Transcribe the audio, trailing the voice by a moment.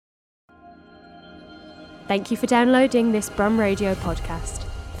Thank you for downloading this Brum Radio podcast.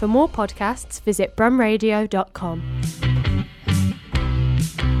 For more podcasts, visit brumradio.com.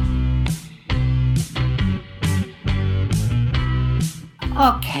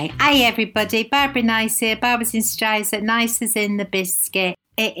 Okay, hi everybody, Barbara Nice here, Barbara's in Strides at Nice as in the biscuit.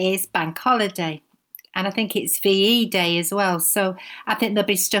 It is bank holiday and I think it's VE day as well, so I think there'll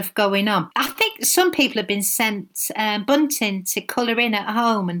be stuff going on. I think some people have been sent bunting to colour in at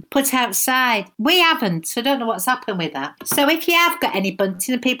home and put outside. We haven't, so I don't know what's happened with that. So if you have got any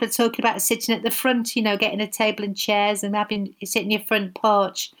bunting and people are talking about sitting at the front, you know, getting a table and chairs and sitting in your front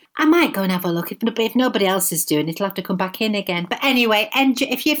porch, I might go and have a look. If nobody else is doing it, it'll have to come back in again. But anyway,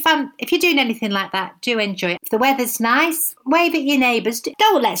 if you're doing anything like that, do enjoy it. If the weather's nice, wave at your neighbours.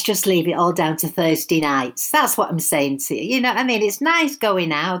 Don't let's just leave it all down to Thursday nights. That's what I'm saying to you. You know what I mean? It's nice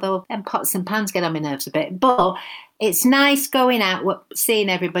going out, though, and pots and pans get on my nerves a bit. But it's nice going out, seeing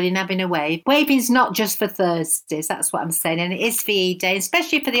everybody and having a wave. Waving's not just for Thursdays, that's what I'm saying. And it is VE Day,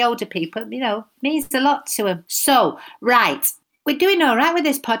 especially for the older people, you know, means a lot to them. So, right. We're doing all right with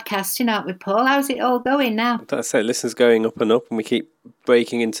this podcast, aren't we, Paul? How's it all going now? That's it. Listeners going up and up, and we keep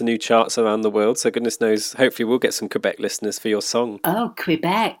breaking into new charts around the world. So goodness knows, hopefully we'll get some Quebec listeners for your song. Oh,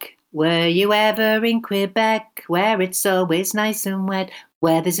 Quebec. Were you ever in Quebec, where it's always nice and wet,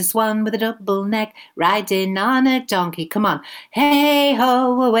 where there's a swan with a double neck, riding on a donkey? Come on. Hey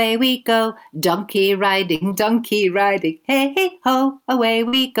ho, away we go, donkey riding, hey ho, away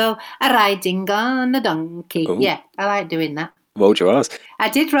we go, a riding on a donkey. Ooh. Yeah, I like doing that. Rolled your arse. I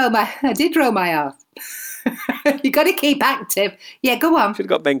did roll my arse. You got to keep active. Yeah, go on. Should have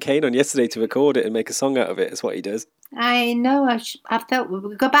got Ben Kane on yesterday to record it and make a song out of it. That's what he does. I know. I thought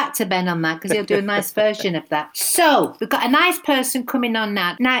we'll go back to Ben on that because he'll do a nice version of that. So we've got a nice person coming on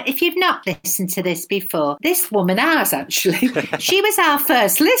now. Now, if you've not listened to this before, this woman has actually. She was our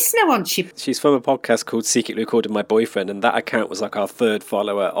first listener, wasn't she? She's from a podcast called Secretly Recorded My Boyfriend, and that account was like our third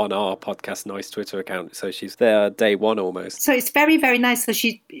follower on our Podcast Nice Twitter account. So she's there day one almost. So it's very, very nice. So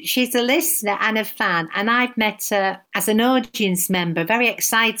she's a listener and a fan, and I've met her as an audience member. Very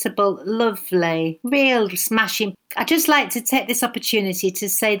excitable, lovely, real smashing. I'd just like to take this opportunity to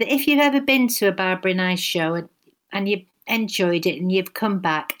say that if you've ever been to a Barbara Nice show and you've enjoyed it and you've come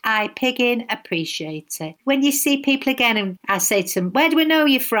back, I piggin' appreciate it. When you see people again and I say to them, where do we know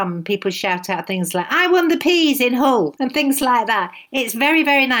you from? And people shout out things like, I won the Peas in Hull and things like that. It's very,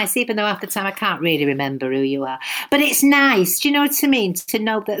 very nice, even though half the time I can't really remember who you are. But it's nice, do you know what I mean? To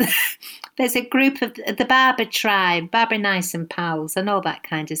know that there's a group of the Barbara tribe, Barbara Nice and pals and all that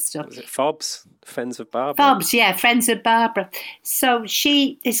kind of stuff. Was it FOBs? Friends of Barbara? FOBs, yeah, Friends of Barbara. So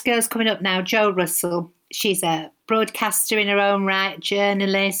this girl's coming up now, Jo Russell. She's a broadcaster in her own right,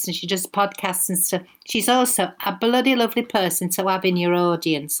 journalist, and she does podcasts and stuff. She's also a bloody lovely person to have in your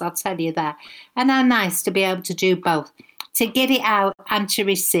audience, I'll tell you that. And how nice to be able to do both. To give it out and to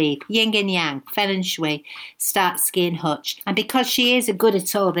receive. Yin and yang, feng and shui, Starsky and Hutch. And because she is good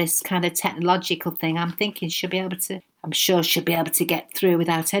at all this kind of technological thing, I'm thinking I'm sure she'll be able to get through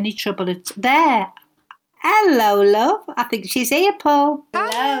without any trouble. There. Hello, love. I think she's here, Paul.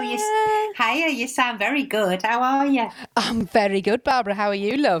 Hello. Hiya, you sound very good. How are you? I'm very good, Barbara. How are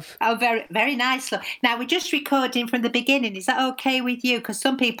you, love? Oh, very, very nice, love. Now, we're just recording from the beginning. Is that okay with you? Because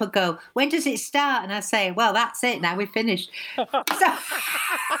some people go, when does it start? And I say, well, that's it. Now we've finished.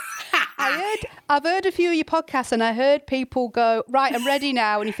 I've heard a few of your podcasts and I heard people go, right, I'm ready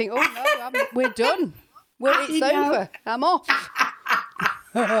now. And you think, oh, no, we're done. It's over. I'm off.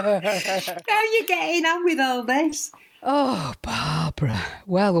 How are you getting on with all this? Oh, Barbara.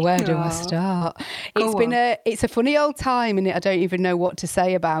 Well, where do I start? It's a funny old time, and I don't even know what to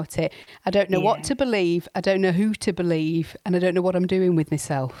say about it. I don't know what to believe. I don't know who to believe, and I don't know what I'm doing with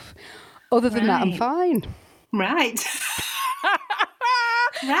myself. Other than that, I'm fine. Right.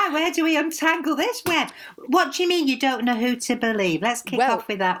 Right, where do we untangle this web? What do you mean you don't know who to believe? Let's kick off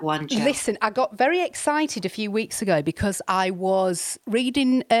with that one, Jo. Listen, I got very excited a few weeks ago because I was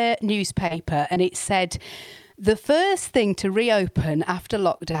reading a newspaper and it said the first thing to reopen after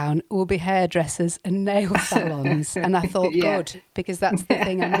lockdown will be hairdressers and nail salons. And I thought, good, because that's the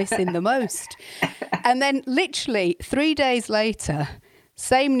thing I'm missing the most. And then literally 3 days later,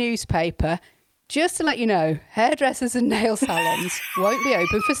 same newspaper, just to let you know, hairdressers and nail salons won't be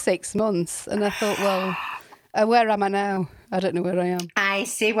open for 6 months. And I thought, well, where am I now? I don't know where I am. I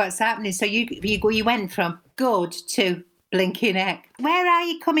see what's happening. So you went from good to blinking heck. Where are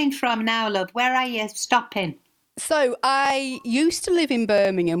you coming from now, love? Where are you stopping? So I used to live in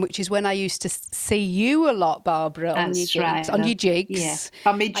Birmingham, which is when I used to see you a lot, Barbara, on your jigs. On your jigs. Yeah,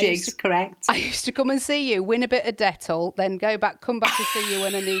 on my jigs, correct. I used to come and see you, win a bit of Dettol, then come back and see you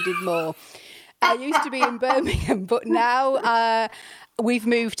when I needed more. I used to be in Birmingham, but now we've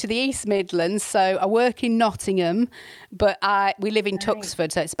moved to the East Midlands. So I work in Nottingham, but we live in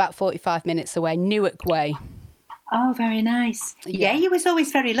Tuxford, so it's about 45 minutes away, Newark way. Oh, very nice. Yeah, you was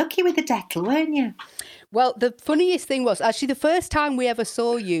always very lucky with the Dettol, weren't you? Well, the funniest thing was, actually, the first time we ever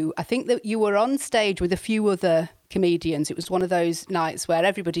saw you, I think that you were on stage with a few other comedians. It was one of those nights where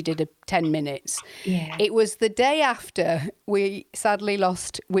everybody did 10 minutes. Yeah. It was the day after we sadly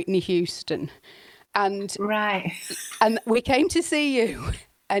lost Whitney Houston. And we came to see you,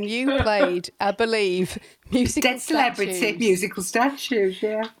 and you played, I believe, musical celebrity musical statues,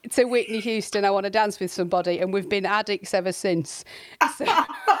 yeah. To Whitney Houston, I Want to Dance with Somebody, and we've been addicts ever since. So...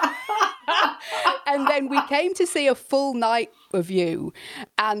 And then we came to see a full night of you,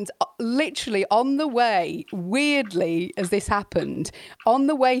 and literally on the way, weirdly as this happened, on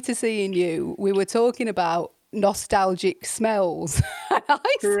the way to seeing you, we were talking about nostalgic smells. And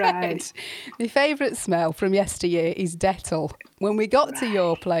I said, my favourite smell from yesteryear is Dettol. When we got to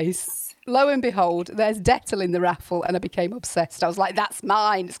your place, lo and behold, there's Dettol in the raffle, and I became obsessed. I was like, that's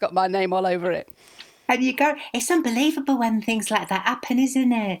mine. It's got my name all over it. And you go, it's unbelievable when things like that happen,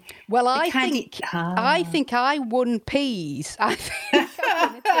 isn't it? Well, I think I won peas. I think I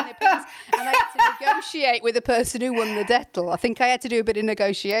won a tin of peas. And I had to negotiate with the person who won the Dettol. I think I had to do a bit of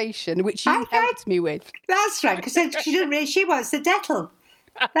negotiation, which you helped me with. That's right, because she wants the Dettol.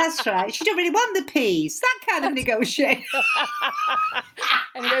 That's right. She don't really want the peas. That kind of negotiation.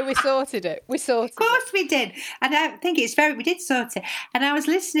 Anyway, we sorted it. Of course we did. And I think we did sort it. And I was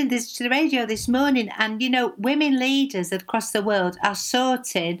listening to the radio this morning, and, women leaders across the world are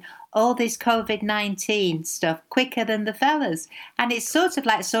sorting all this COVID-19 stuff quicker than the fellas. And it's sort of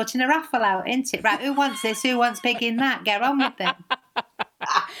like sorting a raffle out, isn't it? Right, who wants this? Who wants big in that? Get on with it.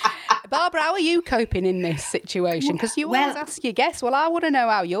 Barbara, how are you coping in this situation? Because you always ask your guests, well, I want to know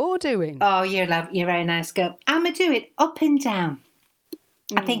how you're doing. Oh, you're a very nice girl. I'm going to do it up and down.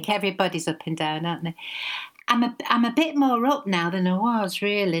 I think everybody's up and down, aren't they? I'm a bit more up now than I was,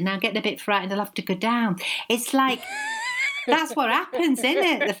 really. Now I'm getting a bit frightened I'll have to go down. It's like... That's what happens, isn't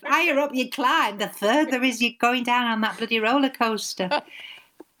it? The higher up you climb, the further is you going down on that bloody roller coaster.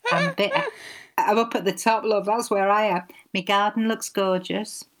 I'm up at the top, love. That's where I am. My garden looks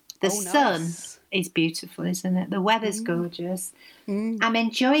gorgeous. The sun is beautiful, isn't it? The weather's gorgeous. I'm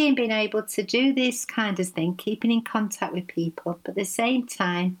enjoying being able to do this kind of thing, keeping in contact with people, but at the same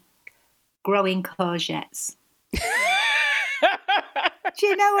time, growing courgettes. Do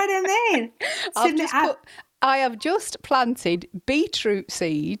you know what I mean? I have just planted beetroot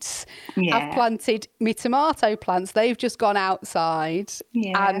seeds. Yeah. I've planted my tomato plants. They've just gone outside.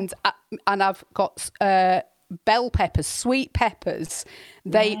 Yeah. And I've got bell peppers, sweet peppers.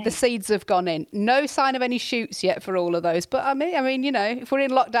 The seeds have gone in. No sign of any shoots yet for all of those. But I mean, if we're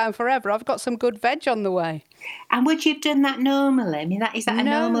in lockdown forever, I've got some good veg on the way. And would you have done that normally? I mean, is that a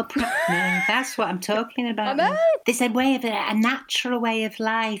normal practice? No, that's what I'm talking about. I know. There's a natural way of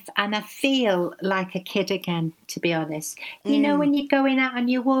life, and I feel like a kid again, to be honest. You know, when you're going out on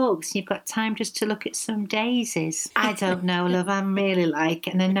your walks, you've got time just to look at some daisies. I don't know, love. I'm really like,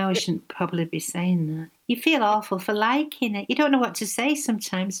 and I know I shouldn't probably be saying that. You feel awful for liking it. You don't know what to say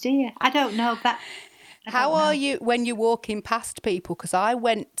sometimes, do you? I don't know that. How are you when you're walking past people? Because I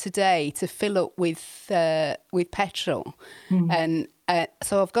went today to fill up with petrol, and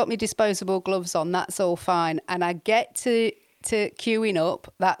so I've got my disposable gloves on. That's all fine, and I get to queuing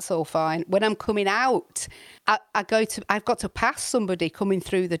up. That's all fine. When I'm coming out, I've got to pass somebody coming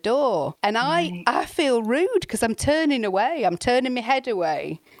through the door, and I feel rude because I'm turning away. I'm turning my head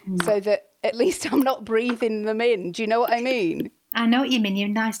away so that at least I'm not breathing them in. Do you know what I mean? I know what you mean. You're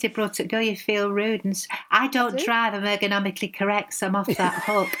nicely brought up, girl. You feel rude. And I don't drive. I'm ergonomically correct, so I'm off that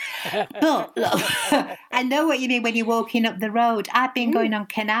hook. But look, I know what you mean when you're walking up the road. I've been going on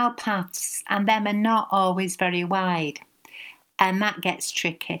canal paths, and them are not always very wide. And that gets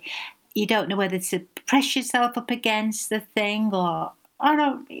tricky. You don't know whether to press yourself up against the thing or... Oh,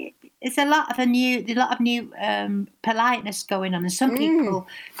 no, it's a lot of new politeness going on. And some people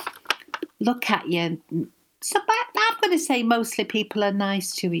look at you... So I'm going to say mostly people are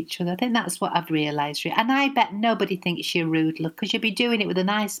nice to each other. I think that's what I've realised. And I bet nobody thinks you're rude, look, because you'll be doing it with a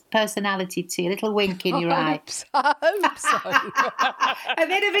nice personality to you, a little wink in your eye. I hope so. A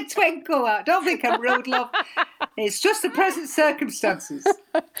bit of a twinkle out. Don't think I'm rude, love. It's just the present circumstances.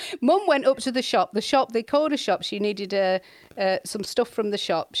 Mum went up to the shop. They called a shop. She needed some stuff from the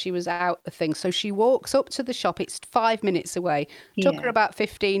shop. She was out of things. So she walks up to the shop. It's 5 minutes away. Took her about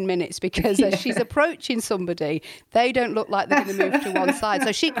 15 minutes because as she's approaching somebody, they don't look like they're going to move to one side.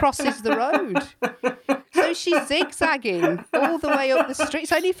 So she crosses the road. So she's zigzagging all the way up the street.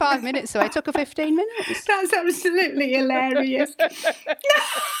 It's only 5 minutes away. It took her 15 minutes. That's absolutely hilarious.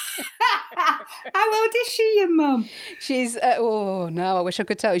 How old is she, your mum? She's, I wish I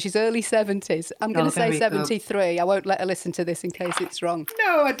could tell you. She's early 70s. I'm going to say 73. Cool. I won't let her listen to this in case it's wrong.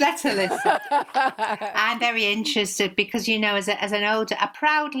 No, I'd let her listen. I'm very interested because, as a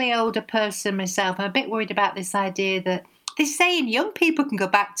proudly older person myself, I'm a bit worried about this idea that they're saying young people can go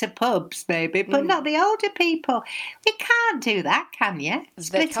back to pubs, maybe, but not the older people. You can't do that, can you?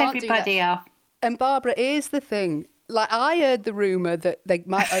 Split everybody off. And Barbara, here's the thing. Like, I heard the rumour that they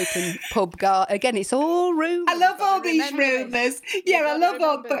might open pub again. It's all rumours. I love all these rumours. Yeah, I love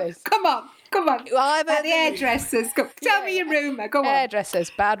all. Come on. I've heard the hairdressers. Tell me your rumour. Go on.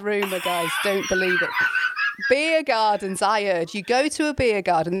 Hairdressers, bad rumour, guys. Don't believe it. Beer gardens, I heard. You go to a beer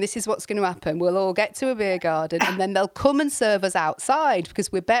garden, this is what's going to happen. We'll all get to a beer garden and then they'll come and serve us outside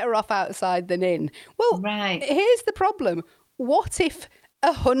because we're better off outside than in. Well, Here's the problem. What if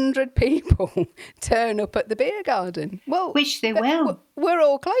 100 people turn up at the beer garden? Well, which they will. We're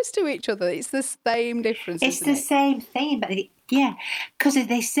all close to each other. It's the same difference. It's the same thing, but because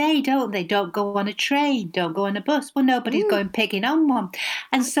they say, don't they? Don't go on a train, don't go on a bus. Well, nobody's going pigging on one,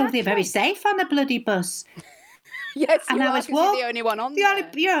 and so they're very safe on a bloody bus. Yes, and you're the only one on there.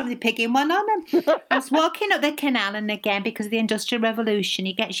 You're only picking one on them. I was walking up the canal, and again, because of the Industrial Revolution,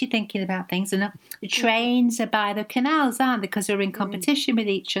 it gets you thinking about things. And the trains are by the canals, aren't they? Because they're in competition with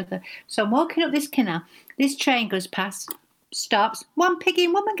each other. So I'm walking up this canal. This train goes past, stops. One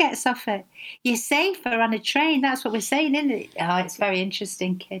pigging woman gets off it. You're safer on a train. That's what we're saying, isn't it? Oh, it's very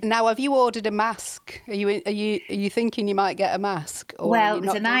interesting, kid. Now, have you ordered a mask? Are you thinking you might get a mask? Or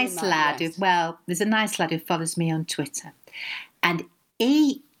there's a nice lad who follows me on Twitter, and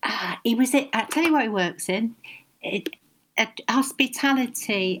he was it. I tell you what he works in.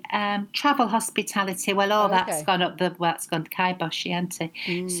 Hospitality, travel hospitality. Well, that's gone up that's gone kibosh, hasn't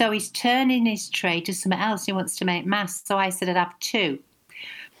it? So he's turning his tray to something else. He wants to make masks. So I said I'd have two.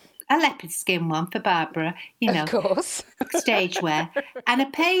 A leopard skin one for Barbara, of course, stage wear, and a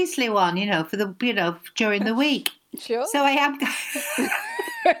paisley one, for the during the week. Sure. So I am.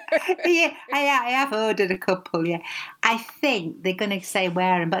 I have ordered a couple. Yeah, I think they're going to say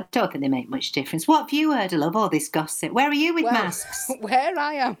wear them, but I don't think they make much difference. What have you heard? I love all this gossip. Where are you with masks? Where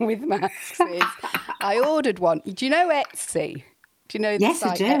I am with masks is I ordered one. Do you know Etsy? Do you know? Yes,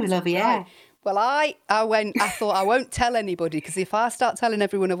 I do. Etsy? Love it. Yeah. Well, I thought I won't tell anybody because if I start telling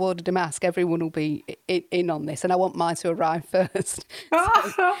everyone I've ordered a mask, everyone will be in on this and I want mine to arrive first.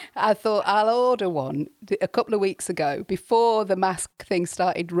 So I thought I'll order one a couple of weeks ago before the mask thing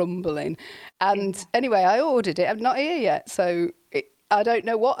started rumbling. And anyway, I ordered it. I'm not here yet, so I don't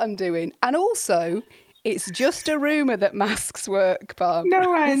know what I'm doing. And also, it's just a rumour that masks work, Barbara.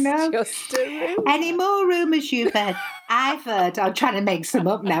 No, I know. It's just a rumour. Any more rumours you've heard? I've heard. I'm trying to make some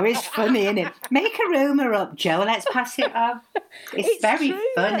up now. It's funny, isn't it? Make a rumour up, Joe. Let's pass it on. It's very true,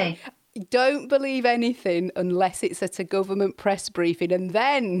 funny. Don't believe anything unless it's at a government press briefing, and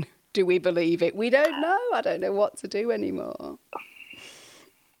then do we believe it? We don't know. I don't know what to do anymore.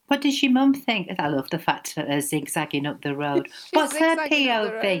 What does your mum think? I love the fact that they're zigzagging up the road. What's her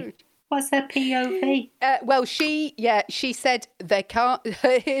POV? What's her POV? Well, she said they can't.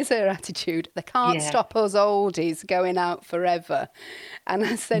 Here's her attitude: they can't stop us oldies going out forever. And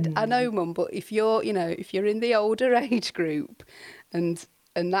I said, I know, Mum, but if you're in the older age group, and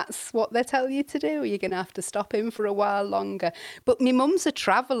that's what they tell you to do, you're going to have to stop in for a while longer. But my mum's a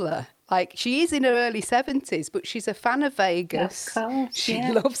traveller. Like, she is in her early 70s, but she's a fan of Vegas. Of course, she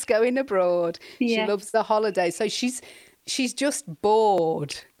loves going abroad. She loves the holidays. So she's just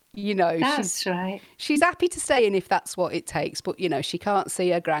bored. That's right. She's happy to stay in if that's what it takes, but she can't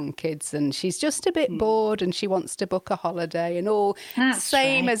see her grandkids and she's just a bit bored and she wants to book a holiday and all. That's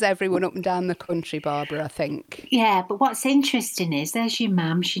same right. as everyone up and down the country, Barbara, I think. Yeah, but what's interesting is there's your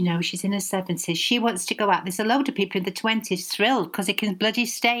mum, she's in her 70s. She wants to go out. There's a load of people in the 20s thrilled because they can bloody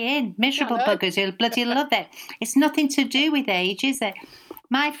stay in. Miserable buggers who'll bloody love it. It's nothing to do with age, is it?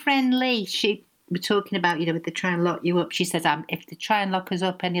 My friend Lee, we're talking about, with the try and lock you up. She says, if they try and lock us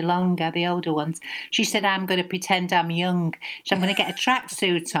up any longer, the older ones, she said, I'm going to pretend I'm young. So I'm going to get a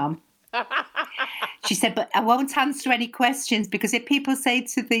tracksuit on. She said, but I won't answer any questions because if people say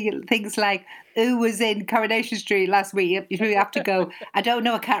to the things like, who was in Coronation Street last week, you have to go, I don't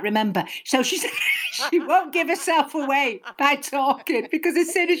know, I can't remember. So she said she won't give herself away by talking because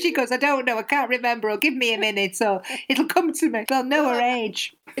as soon as she goes, I don't know, I can't remember, or give me a minute, so it'll come to me. They'll know her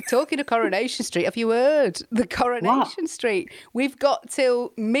age. Talking of Coronation Street, have you heard the Coronation Street? We've got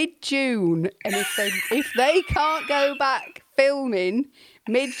till mid-June, and if they can't go back filming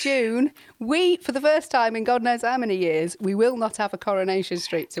mid-June, we, for the first time in God knows how many years, we will not have a Coronation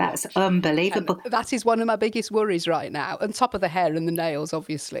Street to watch. That's unbelievable. And that is one of my biggest worries right now, on top of the hair and the nails,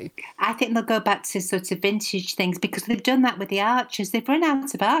 obviously. I think they'll go back to sort of vintage things because they've done that with the Archers. They've run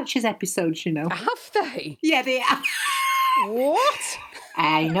out of Archers episodes, you know. Have they? Yeah, they have. What?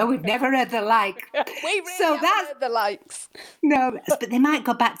 I know, we've never heard the like. We really haven't heard the likes. No, but they might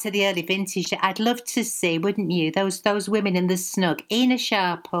go back to the early vintage. I'd love to see, wouldn't you? Those women in the snug. Ina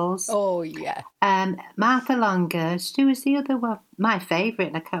Sharples. Oh, yeah. Martha Longhurst. Who was the other one? My favourite,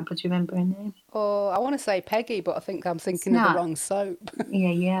 and I can't bloody remember her name. Oh, I want to say Peggy, but I think I'm thinking of the wrong soap.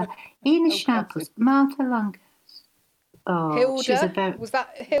 Yeah. Ina Sharples. Martha Longhurst. Oh, Hilda, was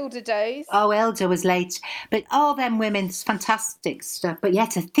that Hilda Days? Oh, Hilda was late. But all them women's fantastic stuff. But yeah,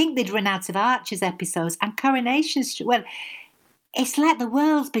 to think they'd run out of Archers episodes and Coronation Street. Well, it's like the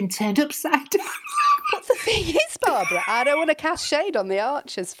world's been turned upside down. But the thing is, Barbara, I don't want to cast shade on the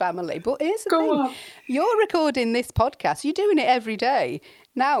Archers family, but here's the thing. On. You're recording this podcast. You're doing it every day.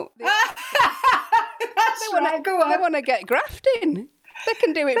 Now, they want to get grafting. They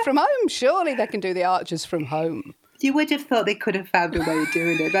can do it from home. Surely they can do the Archers from home. You would have thought they could have found a way of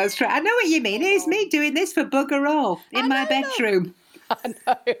doing it. That's right. I know what you mean. Here's me doing this for bugger all in my bedroom. I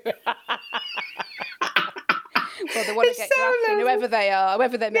know. Well, they want to get grafting, whoever they are,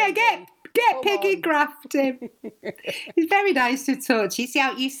 whoever they may be. Get Piggy grafting. It's very nice to talk to you. See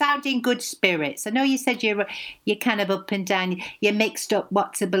how you sound in good spirits. I know you said you're kind of up and down. You're mixed up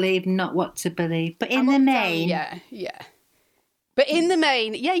what to believe and not what to believe. But in the main... Yeah. But in the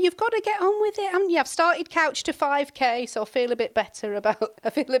main, you've got to get on with it, haven't you? I've started couch to 5K, so I feel a bit better I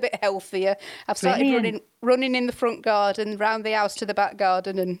feel a bit healthier. I've started running in the front garden, round the house to the back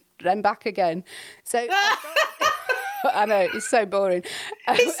garden and then back again. So I know, it's so boring.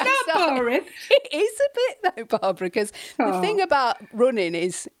 It's not boring. It is a bit though, Barbara, because the thing about running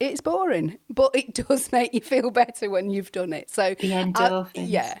is it's boring, but it does make you feel better when you've done it. So the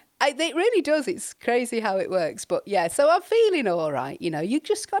endorphins. It really does. It's crazy how it works. But so I'm feeling all right. You know, you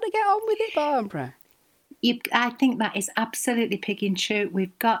just got to get on with it, Barbara. I think that is absolutely pig in true.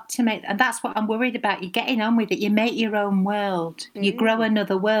 We've got to make, and that's what I'm worried about. You're getting on with it. You make your own world. You grow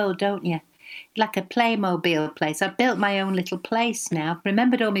another world, don't you? Like a Playmobil place. I've built my own little place now.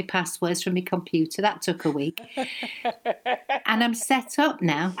 Remembered all my passwords from my computer. That took a week. And I'm set up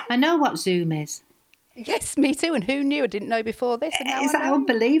now. I know what Zoom is. Yes, me too. And who knew? I didn't know before this. And now Is that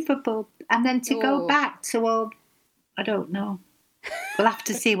unbelievable? And then to go back to all, I don't know. We'll have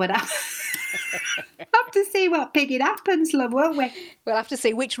to see what happens. Have to see what pigging happens, love, won't we? We'll have to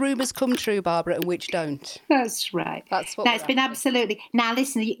see which rumours come true, Barbara, and which don't. That's right. That's what. Now, it's been absolutely. Now,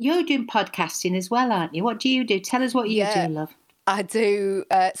 listen, you're doing podcasting as well, aren't you? What do you do? Tell us what you do, love. I do.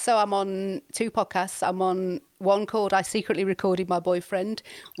 So I'm on 2 podcasts. I'm on one called I Secretly Recorded My Boyfriend,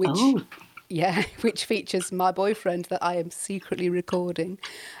 which features my boyfriend that I am secretly recording.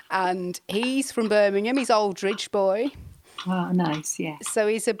 And he's from Birmingham. He's Aldridge boy. Oh, nice, yeah. So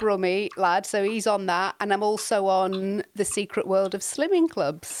he's a Brummie lad, so he's on that. And I'm also on The Secret World of Slimming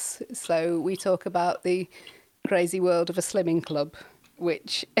Clubs. So we talk about the crazy world of a slimming club,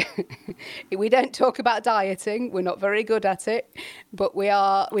 which we don't talk about dieting. We're not very good at it, but we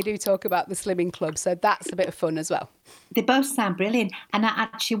do talk about the slimming club. So that's a bit of fun as well. They both sound brilliant. And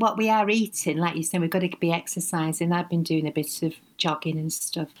actually what we are eating, like you said, we've got to be exercising. I've been doing a bit of jogging and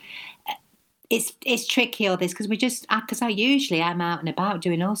stuff. It's tricky all this because I'm out and about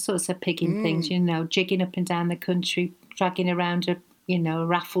doing all sorts of pigging things, you know, jigging up and down the country, dragging around a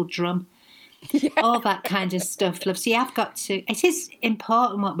raffle drum, all that kind of stuff, love. So it is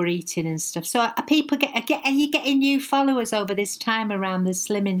important what we're eating and stuff. So are you getting new followers over this time around the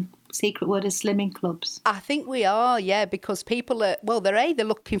Secret World of Slimming Clubs? I think we are, because people they're either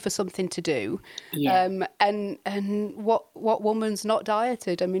looking for something to do, and what woman's not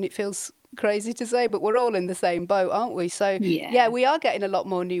dieted? I mean, it feels crazy to say, but we're all in the same boat, aren't we? So we are getting a lot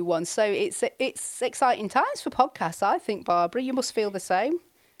more new ones. So it's exciting times for podcasts, I think, Barbara. You must feel the same.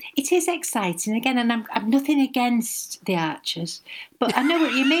 It is exciting again, and I'm nothing against the Archers, but I know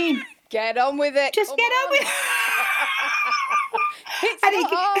what you mean. Get on with it. Just get on with it. It's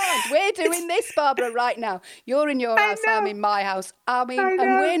not hard. We're doing this, Barbara, right now. You're in your house, I'm in my house. And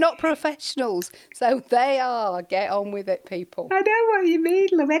we're not professionals. So they are. Get on with it, people. I know what you mean,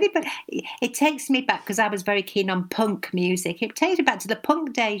 love. But it takes me back, because I was very keen on punk music. It takes me back to the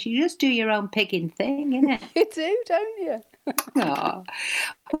punk days. You just do your own pigging thing, innit? You do, don't you? Oh.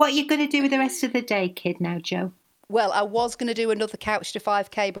 What are you going to do with the rest of the day, kid, now, Joe? Well, I was going to do another couch to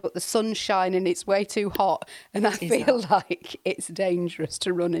 5K, but the sun's shining, it's way too hot, and I feel like it's dangerous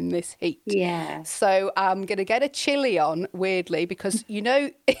to run in this heat. Yeah. So I'm going to get a chili on, weirdly, because, you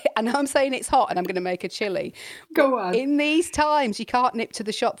know, I know I'm saying it's hot and I'm going to make a chili. Go on. In these times, you can't nip to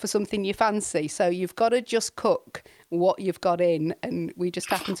the shop for something you fancy, so you've got to just cook what you've got in, and we just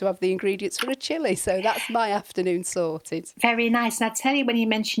happen to have the ingredients for a chili, so that's my afternoon sorted. Very nice. And I tell you, when you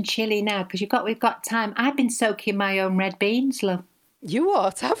mention chili now, because we've got time, I've been soaking my own red beans, love. You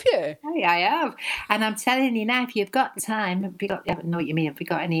what, have you? Oh, I have. And I'm telling you now, if you've got time, I don't know what you mean, have you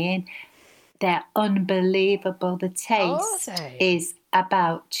got any in? They're unbelievable. The taste is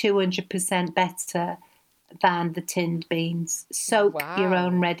about 200% better than the tinned beans. Soak your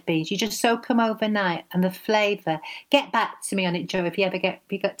own red beans. You just soak them overnight, and the flavour. Get back to me on it, Joe, if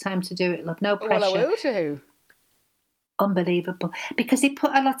you got time to do it, love. No pressure. Well, I will do. Unbelievable. Because they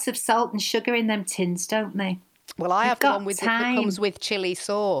put a lot of salt and sugar in them tins, don't they? Well, I have the one that comes with chilli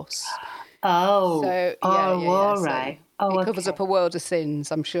sauce. Oh. So, all right. It covers up a world of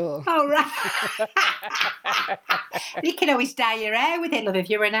sins, I'm sure. Oh, right. You can always dye your hair with it, love, if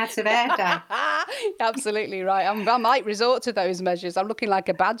you run out of hair dye. Absolutely right. I might resort to those measures. I'm looking like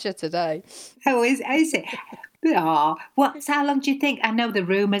a badger today. Oh, is it? Oh, how long do you think? I know the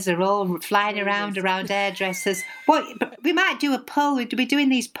rumours are all flying around hairdressers. We might do a poll. We'll be doing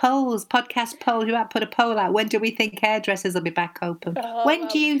these polls, podcast polls. We might put a poll out. When do we think hairdressers will be back open? When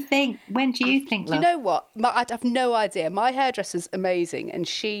do you think, love? Do you know what? I have no idea. My hairdresser's amazing, and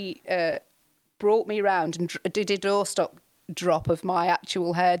she brought me round and did a doorstop drop of my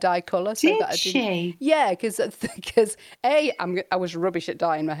actual hair dye colour. Did she? Yeah, because I was rubbish at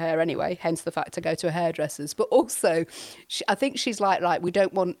dyeing my hair anyway, hence the fact I go to a hairdresser's. But also, I think she's like, right, we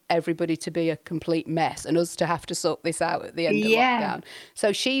don't want everybody to be a complete mess and us to have to sort this out at the end of lockdown.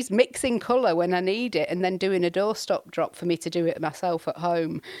 So she's mixing colour when I need it and then doing a doorstop drop for me to do it myself at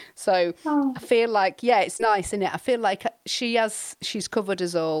home. So I feel like, it's nice, isn't it? I feel like she's covered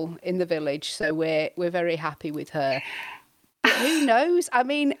us all in the village, so we're very happy with her. But who knows? I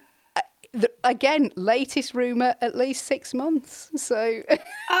mean, again, latest rumour, at least 6 months. So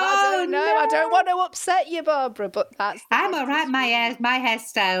I don't know. No. I don't want to upset you, Barbara, but I'm all right. My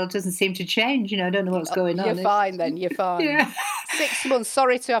hairstyle doesn't seem to change. I don't know what's going on. You're fine then. You're fine. Yeah. 6 months.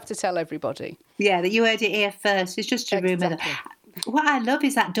 Sorry to have to tell everybody. Yeah, that you heard it here first. It's just a rumour. What I love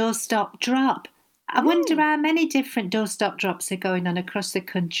is that doorstop drop. I wonder how many different doorstop drops are going on across the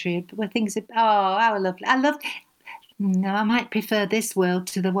country. Where things are. Oh, how lovely! No, I might prefer this world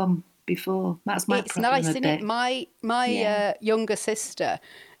to the one before. That's my problem. It's nice, isn't it? My younger sister,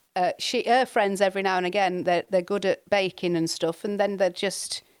 her friends every now and again, they're good at baking and stuff, and then they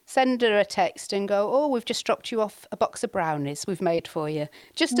just send her a text and go, "Oh, we've just dropped you off a box of brownies we've made for you,"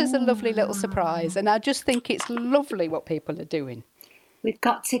 just as a lovely little surprise. And I just think it's lovely what people are doing. We've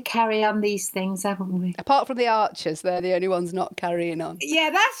got to carry on these things, haven't we? Apart from the Archers, they're the only ones not carrying on.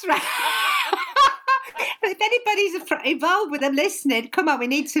 Yeah, that's right. If anybody's involved with them listening, come on,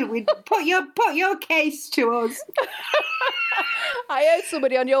 we put your case to us. I heard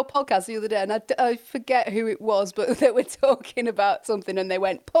somebody on your podcast the other day, and I forget who it was, but they were talking about something, and they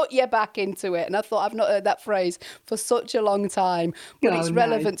went, "Put your back into it." And I thought, I've not heard that phrase for such a long time, but it's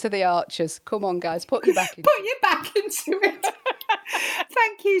relevant to the Archers. Come on, guys, put your back into it. Put your back into it.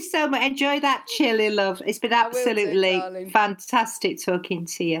 Thank you so much. Enjoy that chili, love. It's been absolutely fantastic talking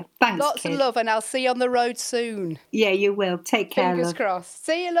to you. Thanks, Lots kid. of love, and I'll see you on the road soon. Yeah, you will. Take care, Fingers love. crossed.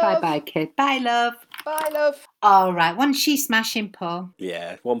 See you, love. Bye-bye, kid. Bye, love. Bye, love. All right. Wasn't she smashing, Paul?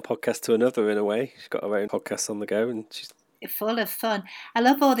 Yeah, one podcast to another in a way. She's got her own podcast on the go, and she's full of fun. I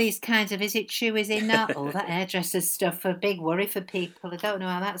love all these kinds of, is it true, is it not? All that hairdresser stuff, a big worry for people. I don't know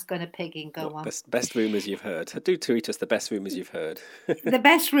how that's going to pig and go on. Best rumours you've heard. Do tweet us the best rumours you've heard. The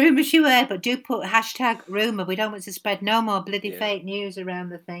best rumours you heard, but do put #rumour. We don't want to spread no more bloody fake news around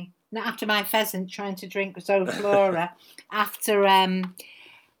the thing. Not after my pheasant trying to drink Flora. After,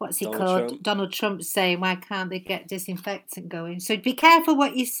 what's he called? Trump. Donald Trump saying, why can't they get disinfectant going? So be careful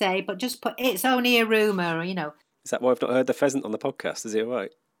what you say, but just put, it's only a rumour, Is that why I've not heard the pheasant on the podcast? Is it all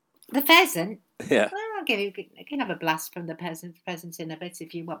right? The pheasant? Yeah. Well, I can have a blast from the pheasant in a bit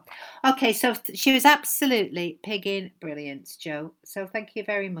if you want. Okay, so she was absolutely pigging brilliant, Joe. So thank you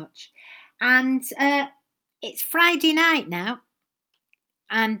very much. And it's Friday night now.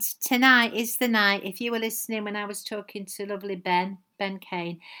 And tonight is the night, if you were listening when I was talking to lovely Ben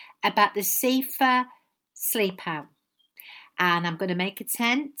Kane, about the Seafair Sleep Out. And I'm going to make a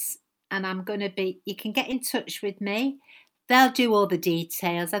tent, and you can get in touch with me. They'll do all the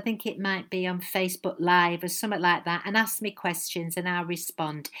details. I think it might be on Facebook Live or something like that, and ask me questions and I'll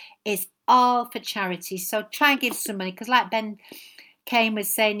respond. It's all for charity. So try and give some money, because like Ben Kane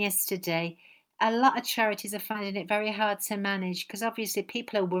was saying yesterday, a lot of charities are finding it very hard to manage, because obviously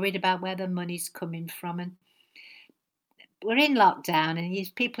people are worried about where the money's coming from. And we're in lockdown,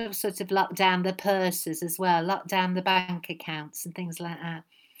 and people have sort of locked down the purses as well, locked down the bank accounts and things like that.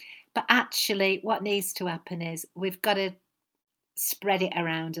 But actually what needs to happen is we've got to spread it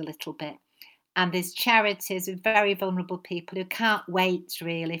around a little bit. And there's charities with very vulnerable people who can't wait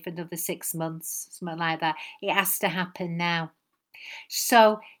really for another 6 months, something like that. It has to happen now.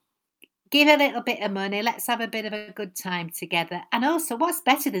 So give a little bit of money. Let's have a bit of a good time together. And also, what's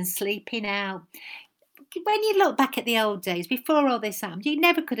better than sleeping out? When you look back at the old days, before all this happened, you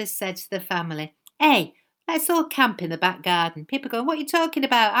never could have said to the family, hey, let's all camp in the back garden. People going, what are you talking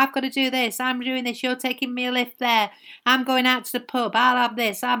about? I've got to do this. I'm doing this. You're taking me a lift there. I'm going out to the pub. I'll have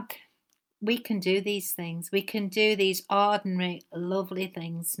this. We can do these things. We can do these ordinary, lovely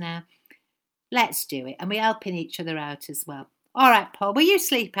things now. Let's do it. And we're helping each other out as well. All right, Paul, will you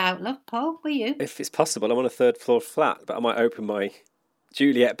sleep out, love? Paul, will you? If it's possible, I'm on a 3rd floor flat, but I might open my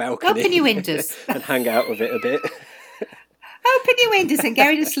Juliet balcony. Open your windows. And hang out with it a bit. Open your windows and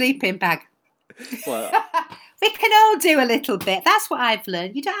get in a sleeping bag. Well, we can all do a little bit. That's what I've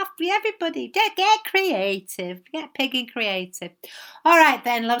learned. You don't have to be everybody. Get creative. Get pigging creative. All right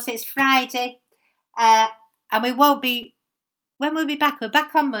then, loves. It's Friday. And we won't be... When we'll be back? We're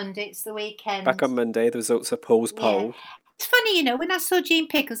back on Monday. It's the weekend. Back on Monday, the results of Paul's poll. Yeah. It's funny, when I saw Jean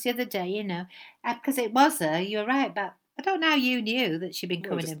Pickles the other day, because it was her, you were right, but I don't know how you knew that she'd been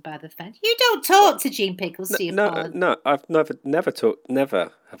coming in by the fence. You don't talk to Jean Pickles, do you, Paul? No, I've never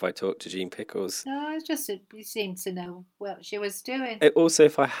have I talked to Jean Pickles. No, it's just you seem to know what she was doing. Also,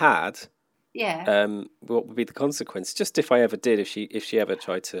 if I had, yeah, what would be the consequence? Just if I ever did, if she ever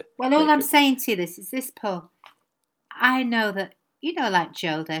tried to. Well, all I'm saying to you is this, Paul. I know that. Like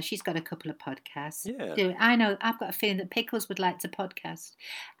Jo there, she's got a couple of podcasts. Yeah. I know, I've got a feeling that Pickles would like to podcast.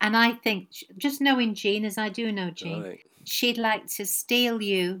 And I think, just knowing Jean as I do know Jean, right, she'd like to steal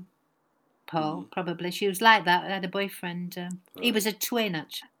you, Paul, probably. She was like that. I had a boyfriend. Right. He was a twin,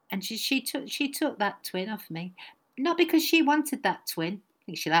 actually. And she took that twin off me. Not because she wanted that twin. I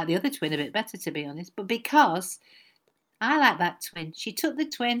think she liked the other twin a bit better, to be honest. But because I like that twin. She took the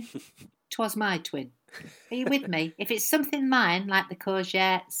twin. 'Twas my twin. Are you with me? If it's something mine, like the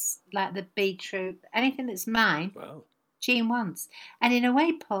courgettes, like the beetroot, anything that's mine, wow, Jean wants. And in a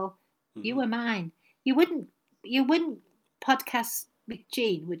way, Paul, you were mine. You wouldn't podcast with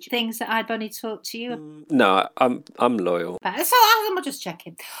Jean, which things that I'd only talked to you. No, I'm loyal. So I'm just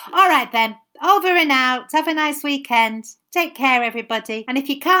checking. All right then, over and out. Have a nice weekend. Take care, everybody. And if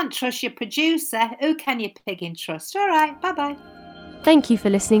you can't trust your producer, who can you pig in trust? All right, bye-bye. Thank you for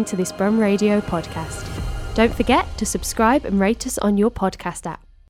listening to this Brum Radio podcast. Don't forget to subscribe and rate us on your podcast app.